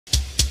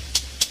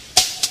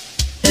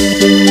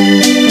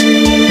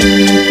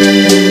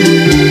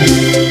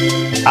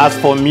As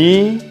for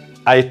me,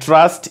 I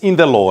trust in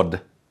the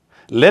Lord.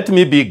 Let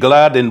me be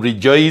glad and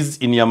rejoice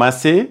in your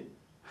mercy,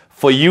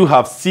 for you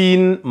have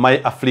seen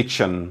my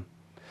affliction.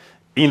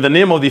 In the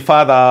name of the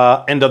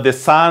Father, and of the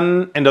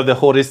Son, and of the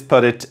Holy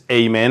Spirit,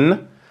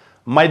 amen.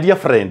 My dear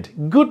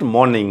friend, good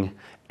morning,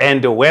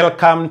 and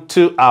welcome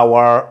to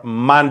our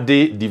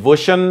Monday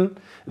devotion,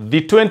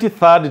 the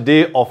 23rd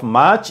day of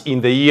March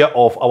in the year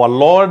of our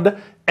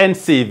Lord and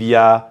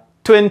Savior,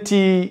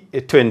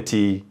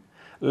 2020.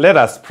 Let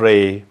us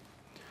pray.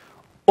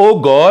 O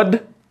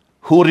God,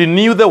 who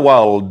renew the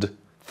world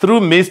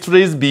through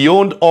mysteries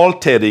beyond all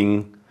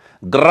telling,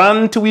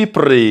 grant, we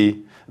pray,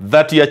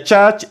 that your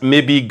church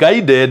may be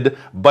guided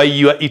by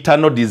your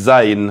eternal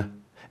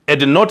design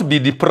and not be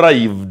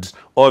deprived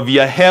of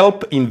your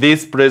help in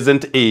this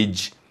present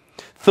age.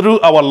 Through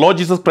our Lord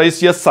Jesus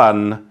Christ, your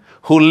Son,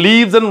 who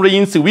lives and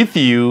reigns with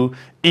you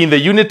in the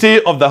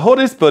unity of the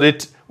Holy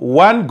Spirit,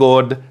 one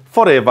God,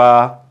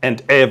 forever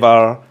and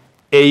ever.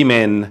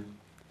 Amen.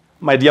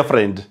 My dear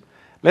friend,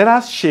 let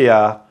us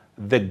share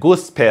the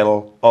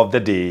gospel of the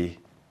day.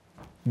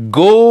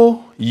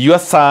 Go, your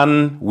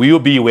son will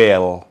be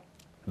well.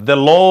 The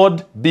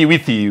Lord be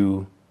with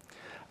you.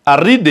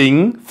 A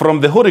reading from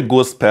the Holy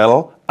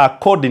Gospel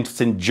according to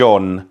St.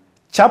 John,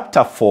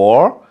 chapter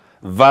 4,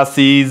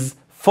 verses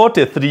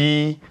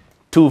 43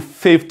 to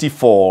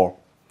 54.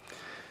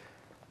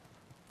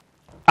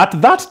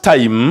 At that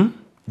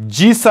time,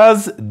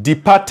 Jesus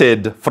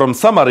departed from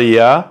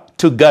Samaria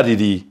to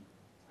Galilee.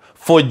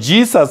 For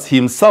Jesus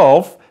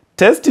himself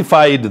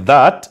testified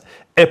that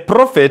a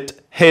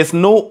prophet has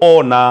no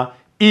honor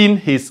in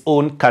his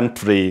own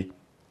country.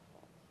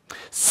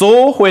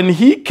 So when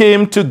he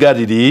came to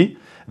Galilee,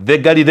 the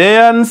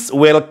Galileans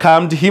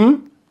welcomed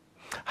him,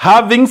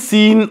 having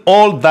seen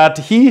all that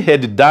he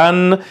had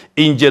done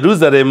in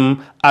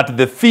Jerusalem at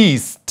the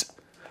feast,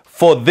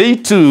 for they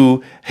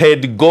too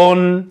had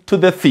gone to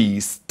the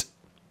feast.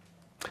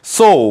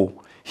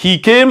 So he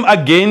came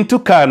again to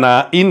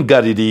Cana in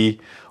Galilee,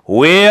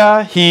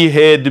 where he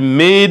had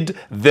made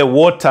the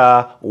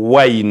water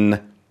wine.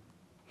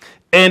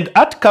 And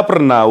at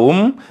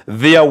Capernaum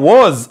there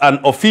was an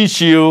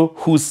official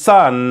whose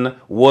son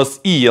was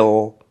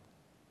ill.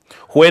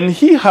 When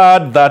he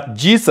heard that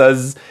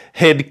Jesus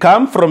had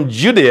come from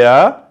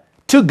Judea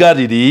to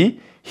Galilee,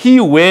 he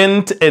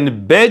went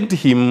and begged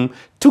him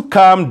to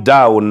come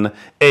down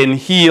and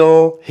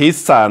heal his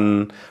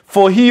son,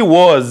 for he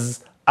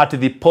was at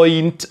the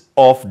point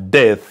of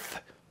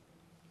death.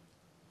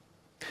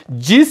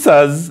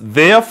 Jesus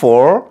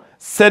therefore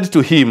said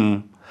to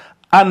him,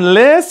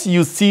 unless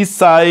you see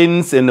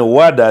signs and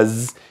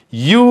wonders,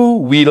 you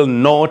will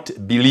not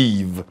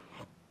believe.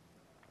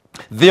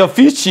 The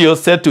official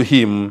said to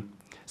him,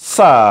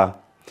 Sir,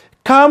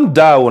 come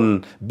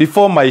down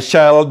before my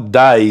child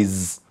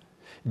dies.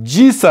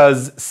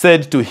 Jesus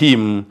said to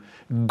him,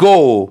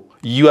 Go,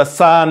 your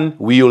son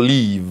will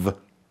live.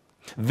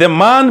 The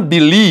man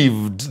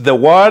believed the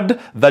word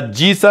that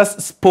Jesus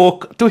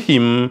spoke to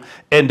him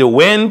and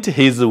went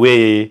his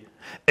way.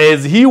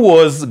 As he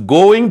was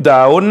going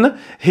down,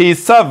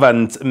 his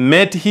servants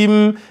met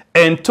him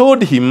and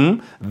told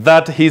him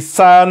that his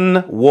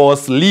son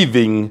was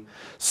living.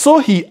 So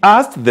he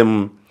asked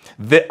them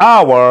the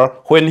hour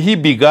when he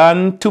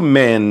began to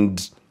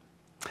mend.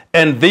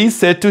 And they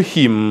said to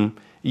him,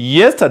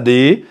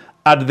 Yesterday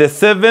at the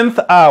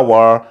 7th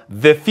hour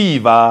the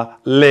fever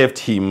left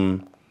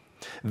him.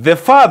 The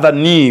father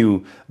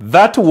knew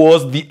that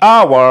was the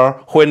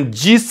hour when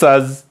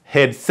Jesus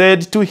had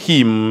said to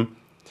him,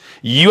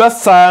 Your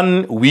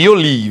son will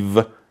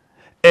live.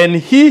 And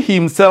he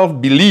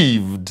himself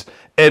believed,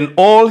 and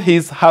all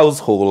his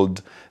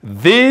household.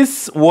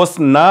 This was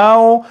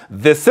now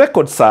the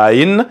second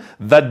sign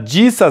that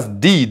Jesus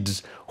did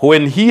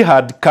when he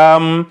had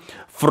come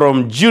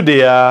from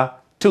Judea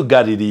to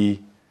Galilee.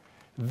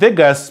 The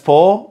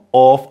Gospel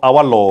of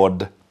our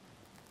Lord.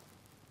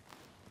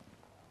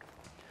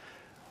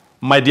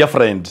 My dear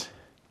friend,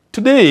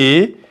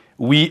 today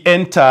we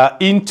enter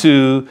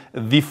into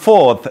the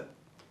 4th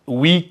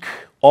week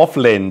of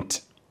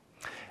Lent.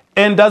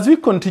 And as we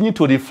continue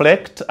to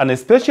reflect, and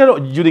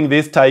especially during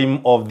this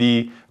time of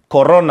the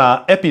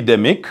corona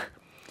epidemic,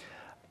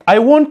 I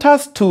want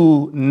us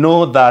to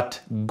know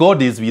that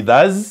God is with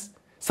us.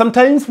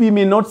 Sometimes we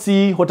may not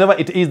see whatever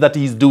it is that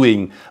He is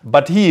doing,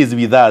 but He is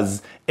with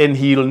us, and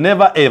He will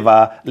never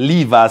ever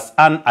leave us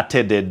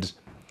unattended.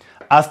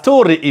 A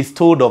story is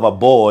told of a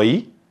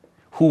boy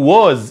who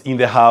was in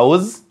the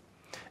house,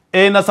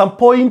 and at some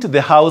point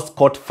the house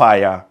caught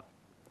fire.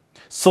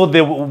 So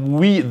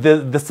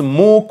the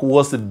smoke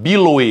was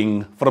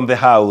billowing from the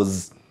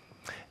house,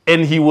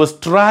 and he was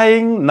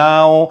trying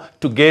now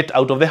to get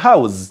out of the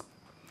house.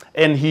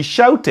 And he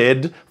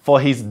shouted for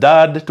his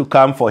dad to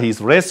come for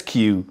his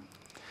rescue.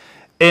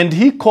 And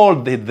he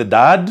called the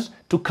dad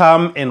to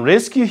come and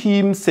rescue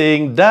him,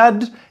 saying,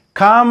 Dad,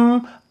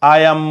 come, I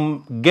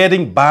am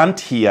getting burnt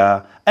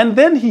here. And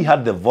then he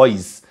heard the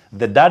voice.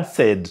 The dad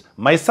said,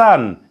 My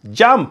son,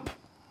 jump.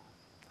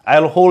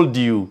 I'll hold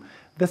you.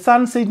 The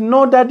son said,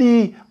 "No,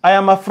 Daddy, I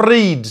am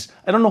afraid.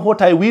 I don't know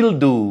what I will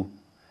do."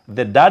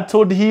 The dad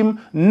told him,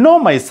 "No,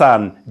 my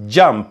son,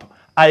 jump.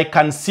 I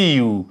can see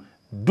you.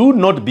 Do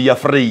not be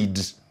afraid."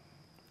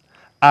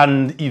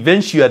 And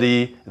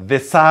eventually, the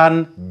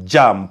son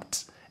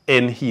jumped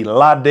and he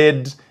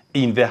landed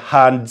in the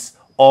hands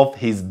of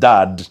his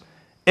dad.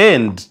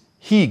 And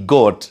he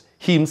got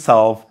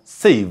himself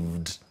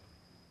saved.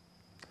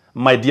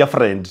 My dear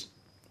friend,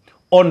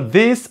 on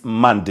this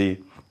Monday,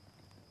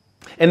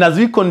 and as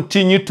we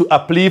continue to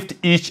uplift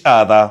each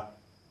other,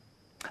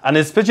 and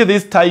especially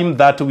this time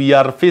that we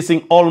are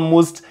facing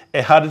almost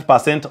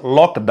 100%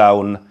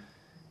 lockdown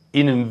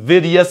in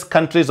various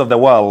countries of the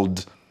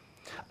world,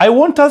 I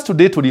want us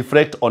today to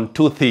reflect on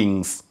two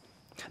things.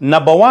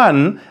 Number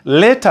one,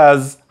 let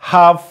us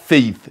have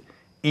faith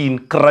in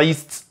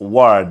Christ's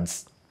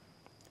words.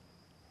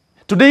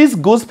 Today's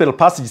gospel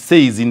passage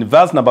says in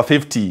verse number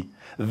 50,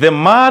 the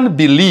man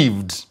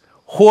believed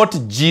what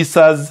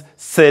Jesus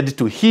said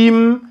to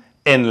him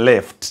and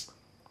left.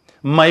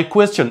 My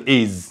question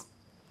is,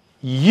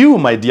 you,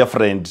 my dear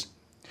friend,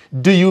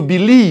 do you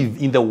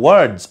believe in the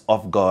words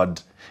of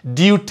God?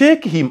 Do you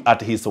take him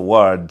at his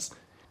words?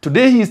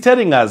 Today he is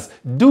telling us,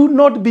 do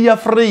not be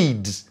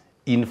afraid.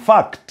 In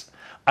fact,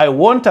 I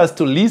want us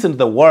to listen to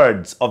the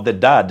words of the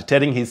dad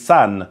telling his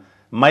son,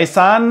 my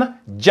son,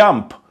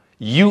 jump.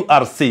 You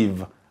are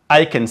safe.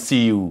 I can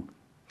see you.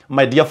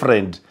 My dear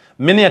friend,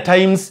 many a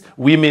times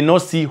we may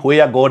not see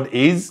where God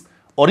is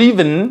or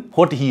even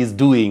what he is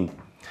doing.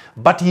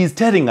 But he is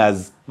telling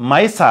us,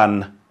 my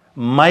son,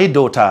 my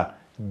daughter,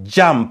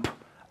 jump.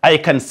 I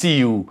can see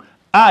you.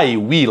 I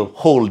will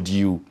hold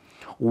you.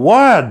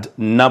 Word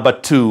number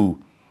two.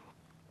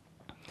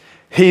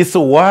 His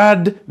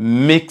word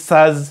makes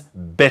us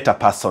better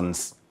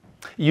persons.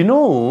 You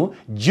know,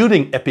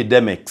 during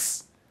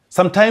epidemics,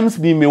 sometimes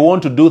we may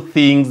want to do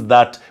things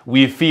that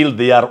we feel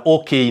they are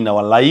okay in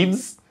our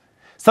lives.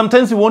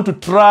 Sometimes we want to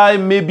try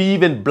maybe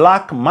even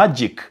black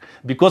magic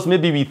because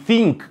maybe we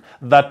think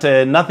that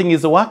nothing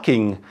is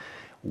working.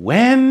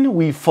 When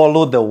we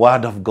follow the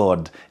word of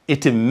God,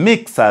 it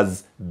makes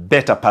us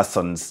better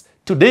persons.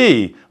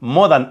 Today,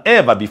 more than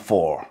ever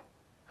before.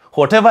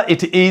 Whatever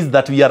it is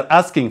that we are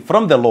asking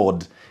from the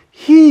Lord,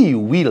 he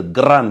will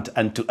grant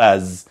unto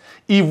us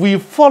if we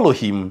follow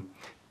him,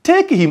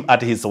 take him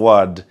at his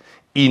word,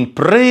 in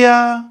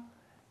prayer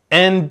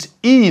and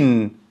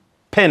in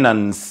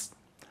penance.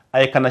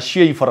 I can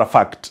assure you for a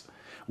fact,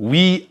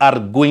 we are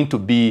going to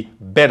be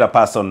better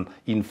person.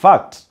 In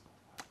fact,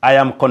 I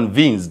am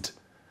convinced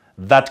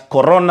that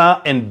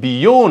Corona and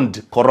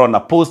beyond Corona,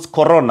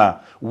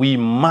 post-Corona, we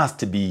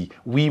must be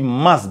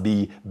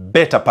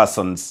better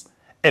persons.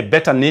 A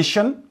better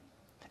nation,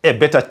 a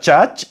better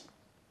church,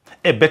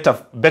 a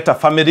better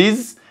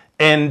families,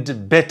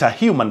 and better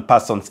human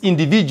persons,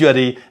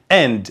 individually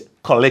and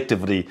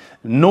collectively,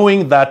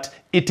 knowing that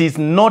it is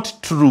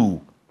not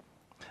true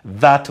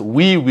that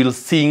we will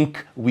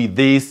sink with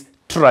this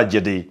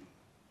tragedy.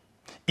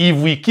 If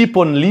we keep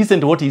on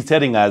listening to what he's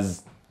telling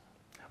us,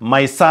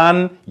 my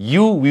son,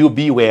 you will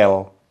be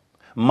well.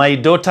 My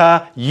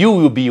daughter, you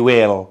will be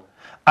well.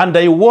 And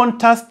I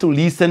want us to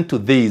listen to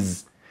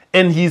this.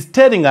 And he's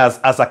telling us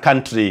as a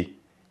country,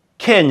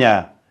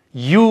 Kenya,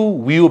 you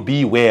will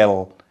be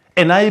well.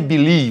 And I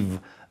believe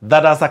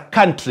that as a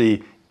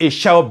country, it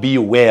shall be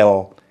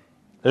well.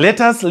 Let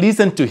us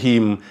listen to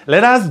him.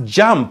 Let us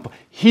jump.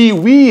 He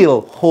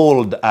will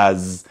hold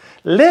us.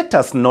 Let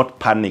us not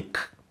panic.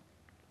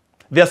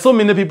 There are so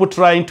many people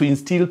trying to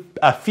instill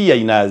a fear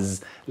in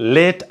us.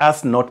 Let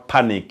us not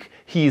panic.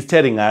 He is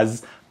telling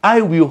us,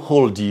 I will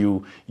hold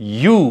you.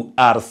 You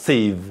are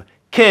safe.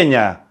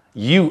 Kenya,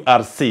 you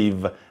are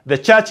safe. The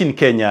church in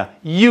Kenya,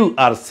 you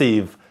are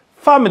safe.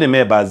 Family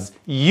members,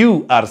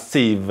 you are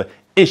safe.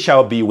 It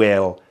shall be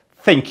well.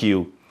 Thank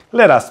you.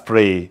 Let us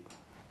pray.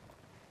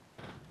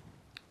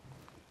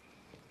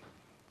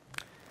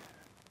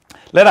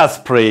 Let us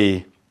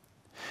pray.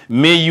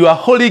 May your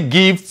holy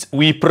gifts,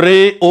 we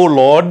pray, O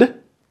Lord,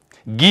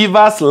 give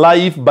us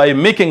life by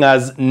making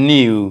us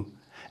new,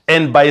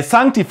 and by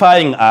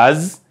sanctifying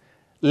us,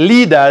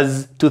 lead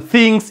us to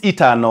things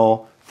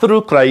eternal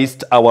through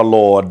Christ our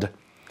Lord.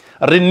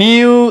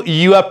 Renew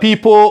your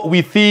people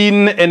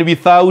within and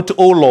without,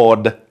 O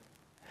Lord.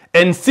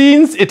 And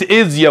since it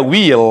is your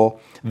will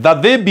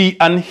that they be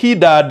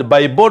unhindered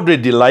by bodily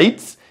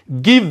delights,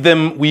 give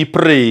them, we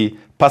pray,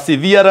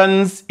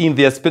 perseverance in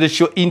their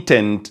spiritual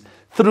intent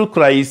through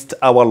Christ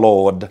our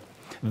Lord.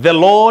 The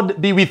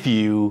Lord be with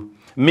you.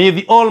 May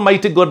the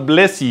Almighty God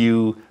bless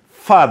you,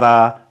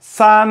 Father,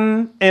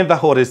 Son, and the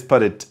Holy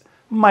Spirit.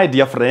 My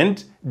dear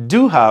friend,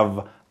 do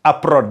have a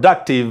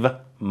productive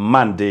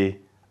Monday.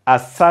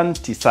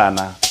 Asante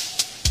sana.